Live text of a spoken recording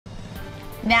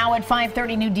Now at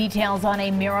 5:30, new details on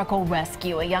a miracle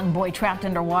rescue. A young boy trapped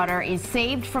underwater is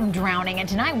saved from drowning, and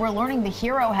tonight we're learning the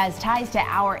hero has ties to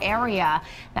our area.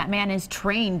 That man is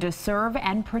trained to serve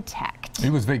and protect.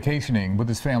 He was vacationing with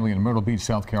his family in Myrtle Beach,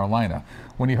 South Carolina,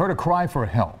 when he heard a cry for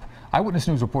help. Eyewitness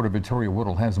News reporter Vittoria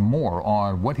Woodill has more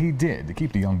on what he did to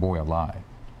keep the young boy alive.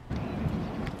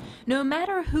 No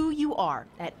matter who you are,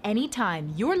 at any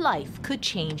time, your life could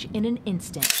change in an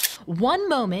instant. One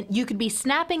moment, you could be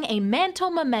snapping a mental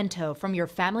memento from your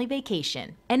family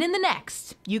vacation, and in the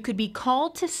next, you could be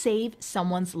called to save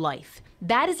someone's life.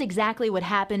 That is exactly what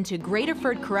happened to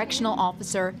Graterford Correctional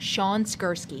Officer Shaun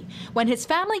Skursky when his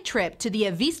family trip to the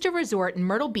Avista Resort in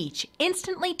Myrtle Beach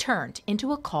instantly turned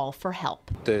into a call for help.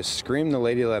 The scream the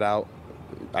lady let out,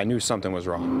 I knew something was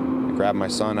wrong. I grabbed my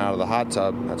son out of the hot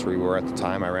tub. That's where we were at the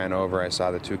time. I ran over. I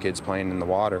saw the two kids playing in the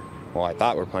water. Well, I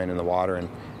thought we were playing in the water, and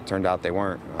it turned out they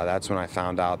weren't. That's when I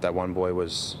found out that one boy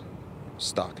was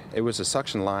stuck. It was a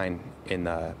suction line in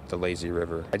the lazy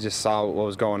river. I just saw what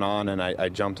was going on, and I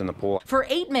jumped in the pool. For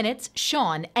 8 minutes,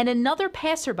 Shaun and another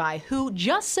passerby, who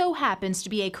just so happens to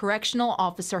be a correctional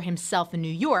officer himself in New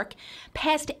York,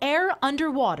 passed air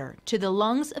underwater to the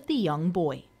lungs of the young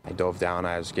boy. I dove down.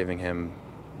 I was giving him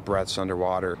breaths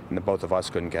underwater, and the both of us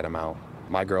couldn't get him out.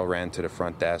 My girl ran to the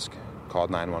front desk,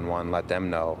 called 911, let them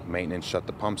know. Maintenance shut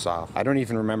the pumps off. I don't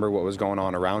even remember what was going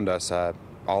on around us.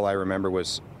 All I remember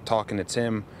was talking to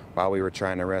Tim while we were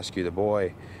trying to rescue the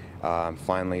boy.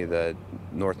 Finally, the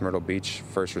North Myrtle Beach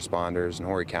first responders in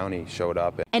Horry County showed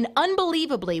up. And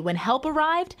unbelievably, when help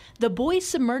arrived, the boy,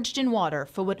 submerged in water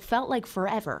for what felt like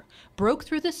forever, broke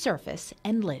through the surface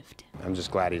and lived. I'm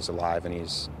just glad he's alive and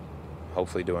he's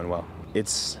hopefully doing well.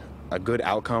 It's a good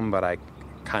outcome, but I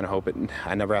kind of hope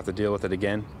I never have to deal with it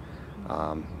again.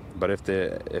 But if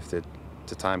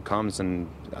the time comes and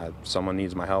someone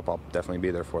needs my help, I'll definitely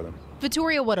be there for them.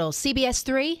 Vittoria Woodill, CBS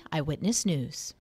 3 Eyewitness News.